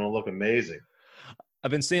this. I'm going to look amazing.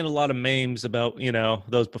 I've been seeing a lot of memes about,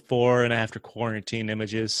 those before and after quarantine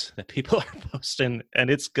images that people are posting,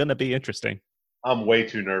 and it's going to be interesting. I'm way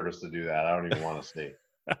too nervous to do that. I don't even want to see.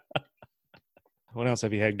 What else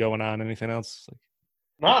have you had going on? Anything else?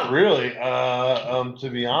 Not really. To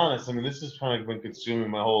be honest, this has kind of been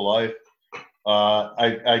consuming my whole life.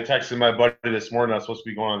 I texted my buddy this morning I was supposed to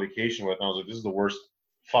be going on vacation with, and I was like, this is the worst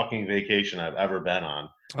fucking vacation I've ever been on.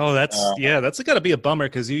 Oh, that's got to be a bummer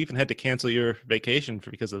because you even had to cancel your vacation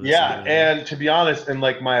because of this. Yeah, and to be honest, in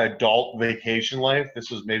like my adult vacation life, this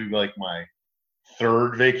was maybe like my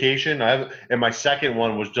 3rd vacation. And my second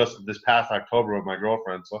one was just this past October with my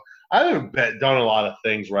girlfriend. So I haven't done a lot of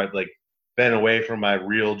things where I've like been away from my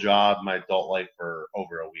real job, my adult life for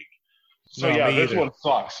over a week. So no, this one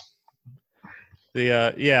sucks.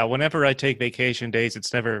 Whenever I take vacation days,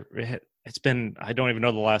 it's been, I don't even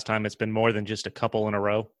know the last time it's been more than just a couple in a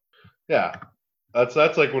row. Yeah. That's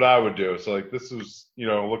like what I would do. So like this is,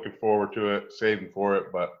 looking forward to it, saving for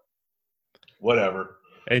it, but whatever.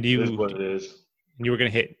 And it is what it is. You were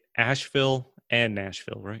going to hit Asheville and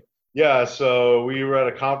Nashville, right? Yeah, so we were at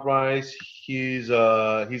a compromise. He's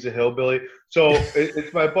a hillbilly. So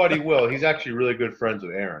it's my buddy Will. He's actually really good friends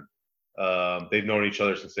with Aaron. They've known each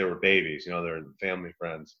other since they were babies. They're family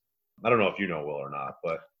friends. I don't know if you know Will or not,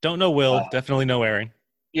 but Don't know Will. Definitely know Aaron.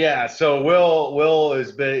 yeah. So Will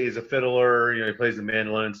is a fiddler. You know, he plays the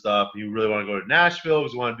mandolin and stuff. He really want to go to Nashville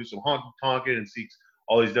because he want to do some honky tonkin and see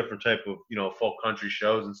all these different type of folk country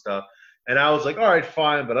shows and stuff. And I was like, all right,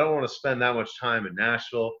 fine, but I don't want to spend that much time in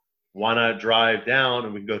Nashville. Why not drive down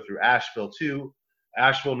and we can go through Asheville too?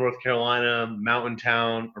 Asheville, North Carolina, mountain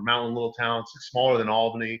town or mountain little town. It's smaller than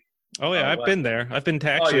Albany. Oh yeah, I've been there. I've been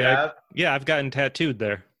actually. I've gotten tattooed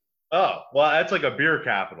there. Oh well, that's like a beer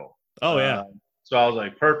capital. Oh yeah. So I was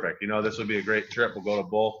like, perfect. This would be a great trip. We'll go to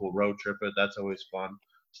both. We'll road trip it. That's always fun.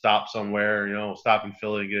 Stop somewhere. Stop in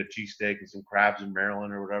Philly and get a cheesesteak and some crabs in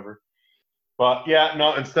Maryland or whatever. But yeah,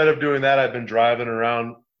 no. Instead of doing that, I've been driving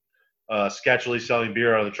around, sketchily selling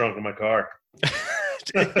beer out of the trunk of my car.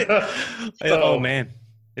 Oh man,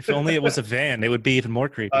 if only it was a van, it would be even more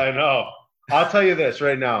creepy. I know. I'll tell you this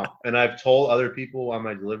right now, and I've told other people on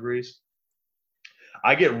my deliveries,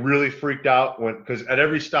 I get really freaked out because at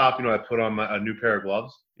every stop, I put on a new pair of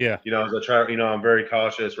gloves. Yeah. As I try, I'm very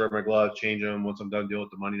cautious, wear my gloves, change them once I'm done dealing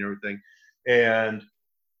with the money and everything. And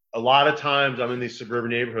a lot of times I'm in these suburban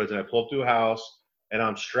neighborhoods and I pull up to a house and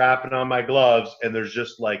I'm strapping on my gloves and there's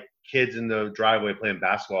just like kids in the driveway playing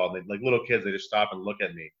basketball. And like little kids, they just stop and look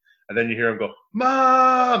at me. And then you hear them go,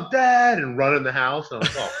 "Mom, Dad," and run in the house. And I'm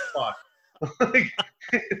like, oh, fuck.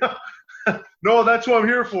 No, that's what I'm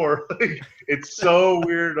here for. It's so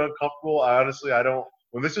weird, uncomfortable. I don't.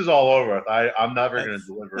 When this is all over, I'm never going to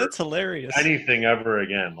deliver. That's hilarious. Anything ever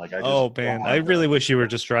again. Oh man, I really wish you were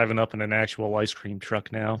just driving up in an actual ice cream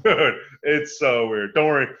truck now. Dude, it's so weird. Don't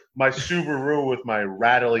worry, my Subaru with my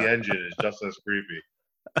rattly engine is just as creepy.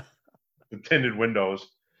 The tinted windows.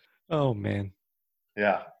 Oh man.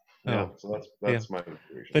 Yeah. Yeah. Oh. So that's my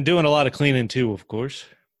conclusion. Been doing a lot of cleaning too, of course.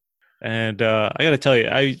 And I got to tell you,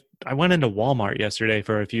 I went into Walmart yesterday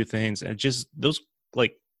for a few things, and just those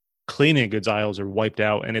like cleaning goods aisles are wiped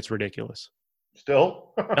out, and it's ridiculous.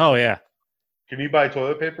 Still? Oh yeah. Can you buy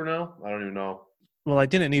toilet paper now? I don't even know. Well, I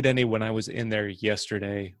didn't need any when I was in there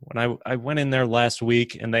yesterday. When I went in there last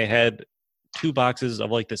week, and they had 2 boxes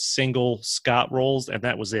of like the single Scott rolls, and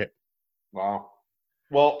that was it. Wow.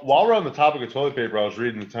 Well, while we're on the topic of toilet paper, I was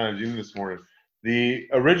reading the Times Union this morning. The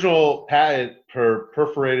original patent for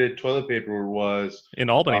perforated toilet paper was in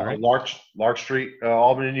Albany, right? Lark Street,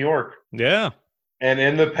 Albany, New York. Yeah. And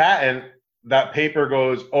in the patent, that paper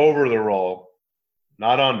goes over the roll,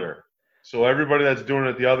 not under. So everybody that's doing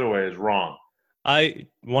it the other way is wrong. I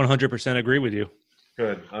 100% agree with you.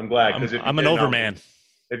 Good. I'm glad. I'm an overman.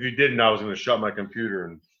 If you didn't, I was going to shut my computer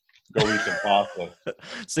and go eat some pasta.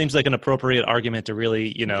 Seems like an appropriate argument to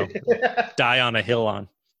really, die on a hill on.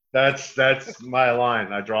 That's my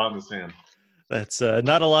line. I draw it in the sand. That's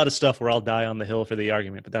not a lot of stuff where I'll die on the hill for the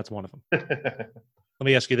argument, but that's one of them. Let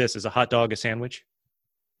me ask you this. Is a hot dog a sandwich?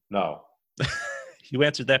 No. You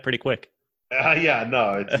answered that pretty quick. Yeah,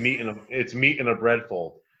 no. It's meat in a bread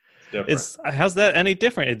fold. It's different. How's that any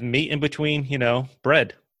different? It's meat in between,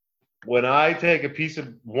 bread. When I take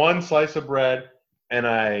one slice of bread and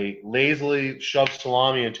I lazily shove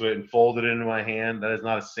salami into it and fold it into my hand, that is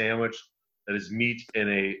not a sandwich. That is meat in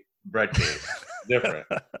a bread cake. Different.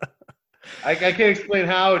 I can't explain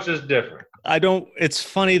how. It's just different. It's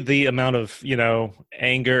funny the amount of,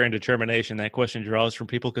 anger and determination that question draws from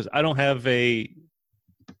people, because I don't have a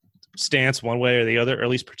stance one way or the other, or at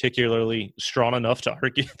least particularly strong enough to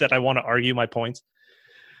argue that I want to argue my points.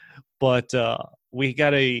 But we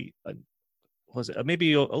got maybe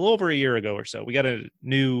a little over a year ago or so, we got a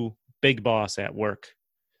new big boss at work.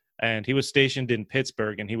 And he was stationed in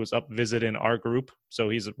Pittsburgh, and he was up visiting our group. So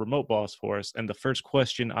he's a remote boss for us. And the first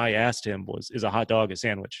question I asked him was, "Is a hot dog a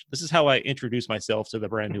sandwich?" This is how I introduced myself to the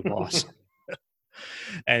brand new boss.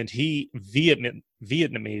 And he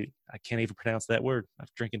Vietnamese, I can't even pronounce that word. I'm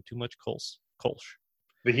drinking too much Kolsch.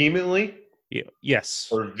 Vehemently? Yeah, yes.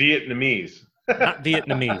 Or Vietnamese? Not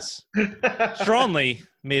Vietnamese. Strongly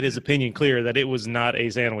made his opinion clear that it was not a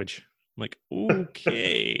sandwich. I'm like,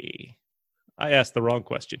 okay. I asked the wrong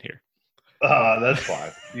question here. That's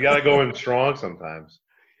fine. You got to go in strong sometimes.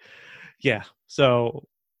 Yeah. So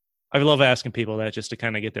I love asking people that just to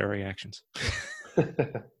kind of get their reactions.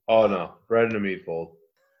 Oh, no. Bread in a meat fold.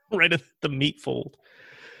 Right at the meat fold.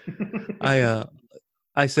 I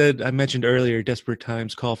mentioned earlier, desperate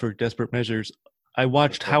times call for desperate measures. I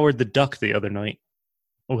watched Howard the Duck the other night.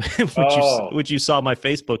 Which you saw my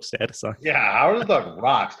Facebook status on. Yeah, Howard the Duck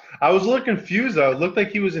rocks. I was a little confused though. It looked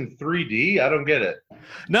like he was in 3D. I don't get it.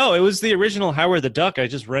 No, it was the original Howard the Duck. I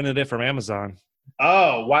just rented it from Amazon.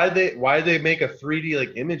 Oh, why they make a 3D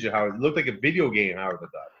like image of Howard? It looked like a video game Howard the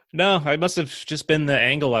Duck. No, I must have just been the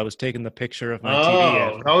angle I was taking the picture of my TV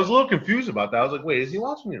at. Oh, I was a little confused about that. I was like, wait, is he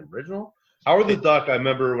watching the original? Howard the Duck, I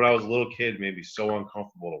remember when I was a little kid, made me so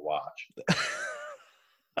uncomfortable to watch.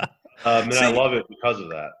 And I See, love it because of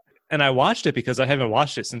that. and I watched it because I haven't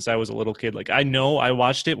watched it since I was a little kid. Like I know I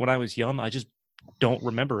watched it when I was young. I just don't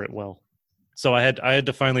remember it well. So I had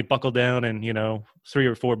to finally buckle down and 3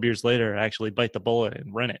 or 4 beers later actually bite the bullet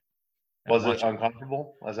and rent it. And Was it watch it.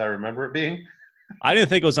 uncomfortable as I remember it being? I didn't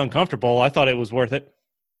think it was uncomfortable. I thought it was worth it.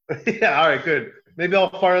 Yeah, all right, good. Maybe I'll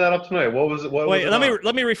fire that up tonight. What was it? What Wait, was it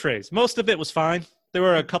let me rephrase. Most of it was fine. There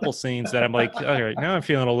were a couple scenes that I'm like, all right, now I'm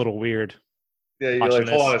feeling a little weird Yeah, you're watching like,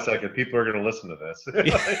 hold on this. a second. People are going to listen to this.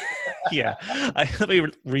 Yeah, let me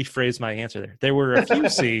rephrase my answer there. There were a few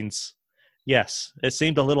scenes. Yes, it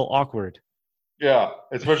seemed a little awkward. Yeah,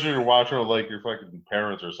 especially if you're watching with like your fucking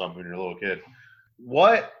parents or something, you're a little kid.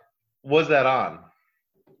 What was that on?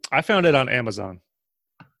 I found it on Amazon.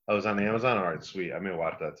 I was on Amazon. All right, sweet. I'm gonna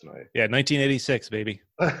watch that tonight. Yeah, 1986, baby.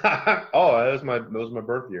 Oh, that was my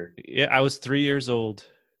birth year. Yeah, I was 3 years old.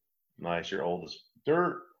 Nice. You're old as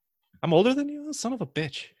dirt. I'm older than you, son of a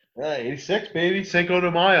bitch. Yeah, 86, baby. Cinco de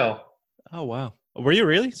Mayo. Oh wow, were you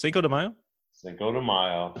really Cinco de Mayo? Cinco de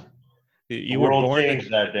Mayo. The You were world born. changed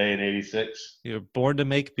that day in '86. You were born to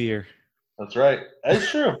make beer. That's right. That's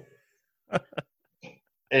true.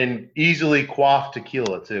 And easily quaff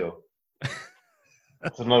tequila too.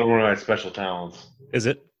 That's another one of my special talents. Is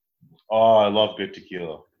it? Oh, I love good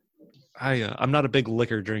tequila. I'm not a big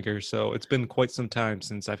liquor drinker, so it's been quite some time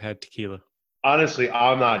since I've had tequila. Honestly,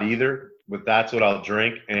 I'm not either, but that's what I'll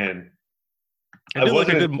drink. And I do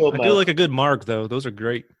wasn't until like a good marg though. Those are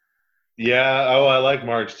great. yeah, oh, I like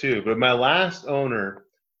Marks too. But my last owner,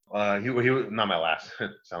 he was not my last.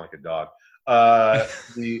 Sound like a dog.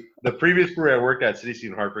 The previous brewery I worked at, City Seed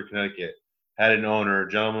in Hartford, Connecticut, had an owner, a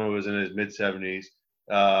gentleman who was in his mid-70s.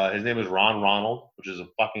 His name was Ron Ronald, which is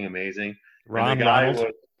fucking amazing. Ron Ronald.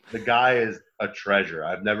 The guy is a treasure.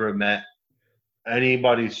 I've never met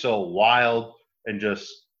anybody so wild and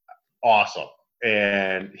just awesome.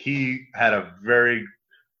 And he had a very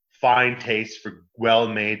fine taste for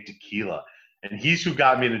well-made tequila. And he's who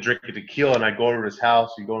got me to drink a tequila. And I go over to his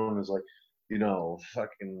house. We go in his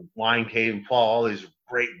fucking wine cave and pull all these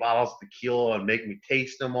great bottles of tequila and make me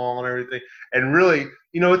taste them all and everything. And really,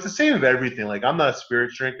 it's the same with everything. Like I'm not a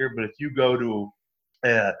spirits drinker, but if you go to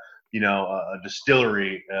a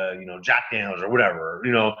distillery, Jack Daniels or whatever,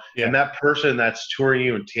 Yeah. and that person that's touring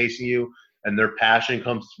you and tasting you and their passion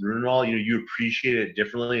comes through and all, you appreciate it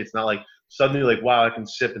differently. It's not like suddenly like, wow, I can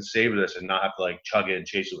sip and savor this and not have to like chug it and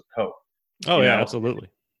chase it with Coke. Oh yeah, absolutely.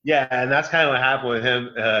 Yeah, and that's kind of what happened with him,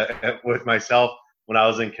 with myself when I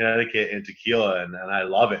was in Connecticut in tequila, and I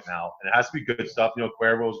love it now. And it has to be good stuff.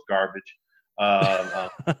 Cuervo's garbage.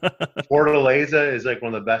 Fortaleza is like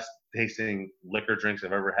one of the best tasting liquor drinks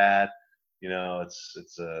I've ever had.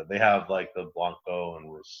 It's they have like the Blanco and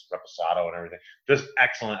Reposado and everything. Just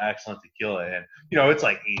excellent tequila, and it's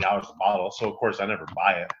like $8 a bottle. So of course I never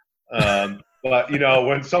buy it. But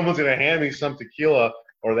when someone's gonna hand me some tequila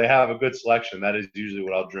or they have a good selection, that is usually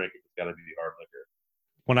what I'll drink. It's got to be hard liquor.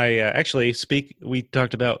 When I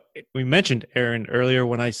we mentioned Aaron earlier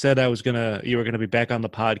when I said you were gonna be back on the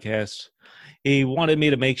podcast. He wanted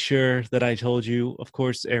me to make sure that I told you, of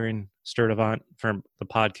course, Aaron Sturdivant from the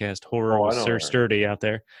podcast Horror with Sir Sturdy out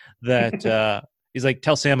there, that he's like,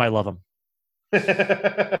 tell Sam I love him. Oh,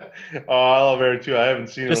 I love Aaron too. I haven't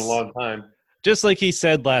seen him in a long time. Just like he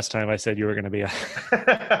said last time I said you were going to be on.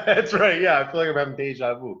 That's right. Yeah, I feel like I'm having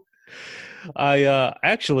deja vu.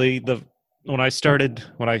 When I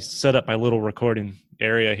set up my little recording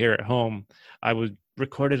area here at home, I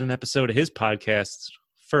recorded an episode of his podcast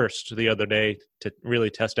first the other day to really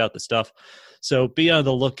test out the stuff. So be on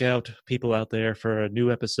the lookout, people out there, for a new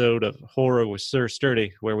episode of Horror with Sir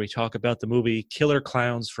Sturdy, where we talk about the movie Killer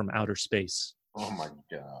Clowns from Outer Space. Oh my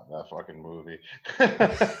god, that fucking movie!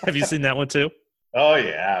 Have you seen that one too? Oh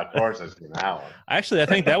yeah, of course I've seen that one. Actually, I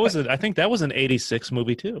think that was an '86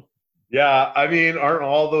 movie too. Yeah, I mean, aren't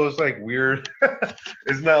all those like weird?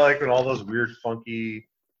 Isn't that like when all those weird, funky,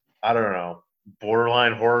 I don't know,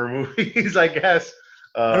 borderline horror movies? I guess.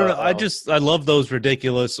 I don't know. I love those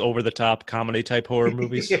ridiculous, over the top comedy type horror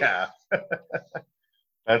movies. Yeah.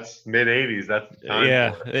 That's mid '80s. That's the time.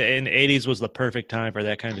 Yeah, and '80s was the perfect time for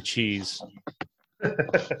that kind of cheese.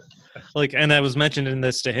 And I was mentioning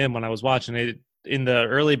this to him when I was watching it. In the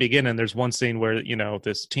early beginning, there's one scene where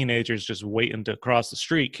this teenager's just waiting to cross the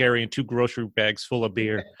street carrying 2 grocery bags full of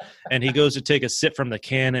beer, and he goes to take a sip from the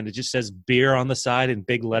can, and it just says "beer" on the side in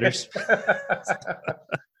big letters.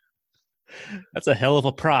 That's a hell of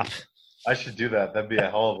a prop. I should do that. That'd be a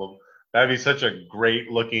hell of a. That'd be such a great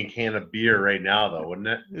looking can of beer right now, though, wouldn't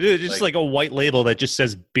it? It's just like a white label that just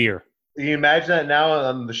says beer. Can you imagine that now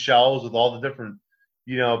on the shelves with all the different,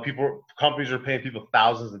 companies are paying people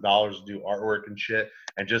thousands of dollars to do artwork and shit,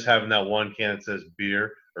 and just having that one can that says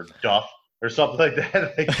beer or Duff or something like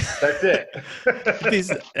that. Like, that's it.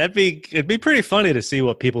 It'd be pretty funny to see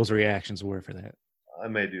what people's reactions were for that. I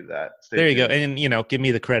may do that. There you go. And, give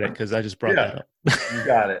me the credit because I just brought that up. You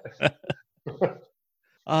got it.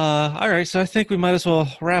 All right. So I think we might as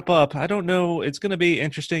well wrap up. I don't know. It's going to be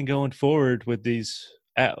interesting going forward with these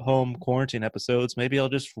at-home quarantine episodes. Maybe I'll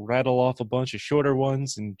just rattle off a bunch of shorter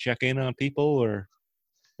ones and check in on people or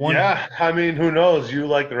one. Yeah. I mean, who knows? You,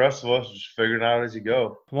 like the rest of us, just figure it out as you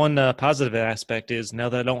go. One positive aspect is now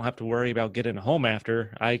that I don't have to worry about getting home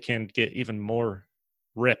after, I can get even more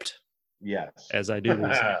ripped. Yes. As I do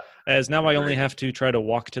this. As now I only have to try to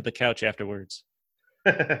walk to the couch afterwards.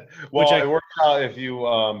 Well, it works out if you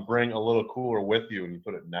bring a little cooler with you and you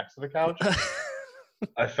put it next to the couch.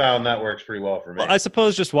 I found that works pretty well for me. Well, I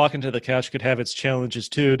suppose just walking to the couch could have its challenges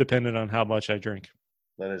too, depending on how much I drink.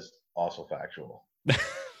 That is also factual.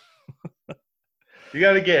 You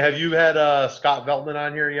got to have you had Scott Veltman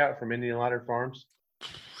on here yet from Indian Ladder Farms?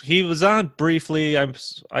 He was on briefly. I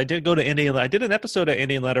did go to Indian. I did an episode at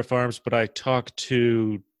Indian Ladder Farms, but I talked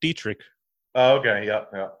to Dietrich. Oh, okay.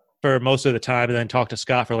 Yep. For most of the time, and then talked to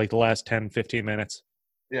Scott for like the last 10, 15 minutes.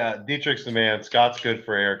 Yeah, Dietrich's the man. Scott's good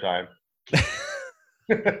for airtime.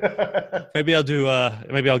 Maybe I'll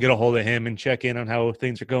get a hold of him and check in on how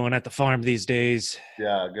things are going at the farm these days.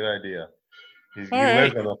 Yeah, good idea. He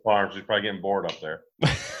lives on the farm, so he's probably getting bored up there.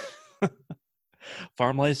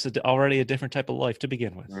 Farm life's already a different type of life to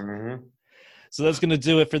begin with. Mm-hmm. So that's going to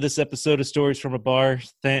do it for this episode of Stories from a Bar.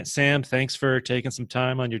 Sam, thanks for taking some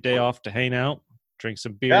time on your day off to hang out, drink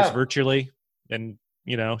some beers virtually, and,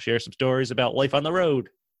 share some stories about life on the road.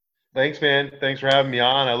 Thanks, man. Thanks for having me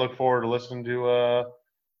on. I look forward to listening to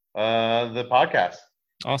the podcast.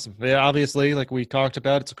 Awesome. Yeah, obviously, like we talked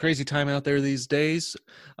about, it's a crazy time out there these days.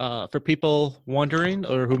 For people wondering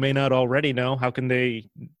or who may not already know, what can they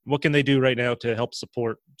do right now to help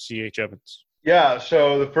support C.H. Evans? Yeah,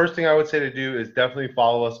 so the first thing I would say to do is definitely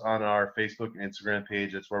follow us on our Facebook and Instagram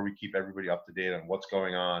page. That's where we keep everybody up to date on what's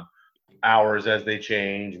going on, hours as they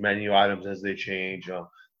change, menu items as they change.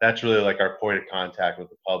 That's really like our point of contact with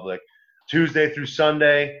the public. Tuesday through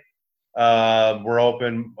Sunday, we're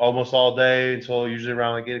open almost all day until usually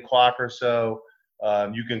around like 8 o'clock or so.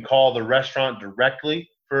 You can call the restaurant directly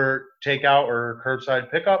for takeout or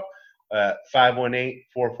curbside pickup at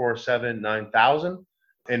 518-447-9000.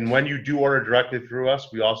 And when you do order directly through us,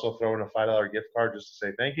 we also throw in a $5 gift card just to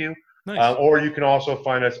say thank you. Nice. Or you can also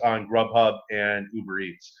find us on Grubhub and Uber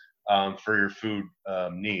Eats for your food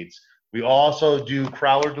needs. We also do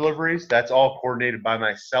Crowler deliveries. That's all coordinated by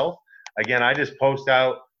myself. Again, I just post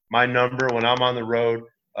out my number when I'm on the road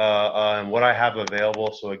and what I have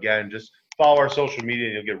available. So again, just follow our social media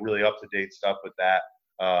and you'll get really up-to-date stuff with that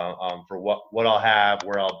for what I'll have,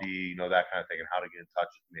 where I'll be, that kind of thing, and how to get in touch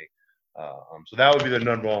with me. So that would be the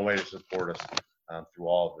number one way to support us through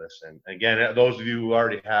all of this. And again, those of you who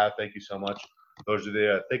already have, thank you so much. Those of you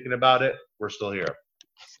that are thinking about it, we're still here.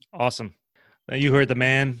 Awesome. Now you heard the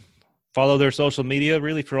man. Follow their social media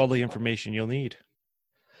really for all the information you'll need.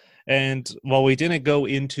 And while we didn't go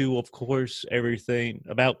into, of course, everything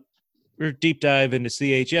about or deep dive into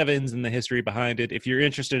C.H. Evans and the history behind it, if you're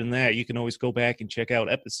interested in that, you can always go back and check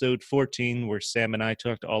out episode 14 where Sam and I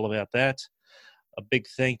talked all about that. A big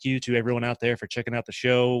thank you to everyone out there for checking out the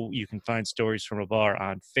show. You can find Stories from a Bar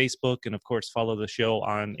on Facebook and, of course, follow the show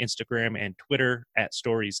on Instagram and Twitter at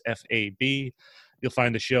StoriesFAB. You'll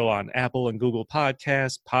find the show on Apple and Google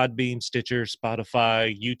Podcasts, Podbean, Stitcher,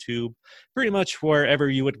 Spotify, YouTube, pretty much wherever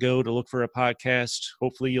you would go to look for a podcast.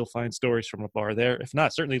 Hopefully you'll find Stories from a Bar there. If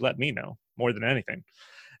not, certainly let me know more than anything.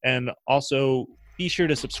 And also be sure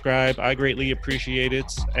to subscribe. I greatly appreciate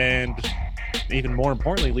it. And even more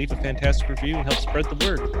importantly, leave a fantastic review and help spread the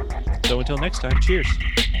word. So until next time, cheers.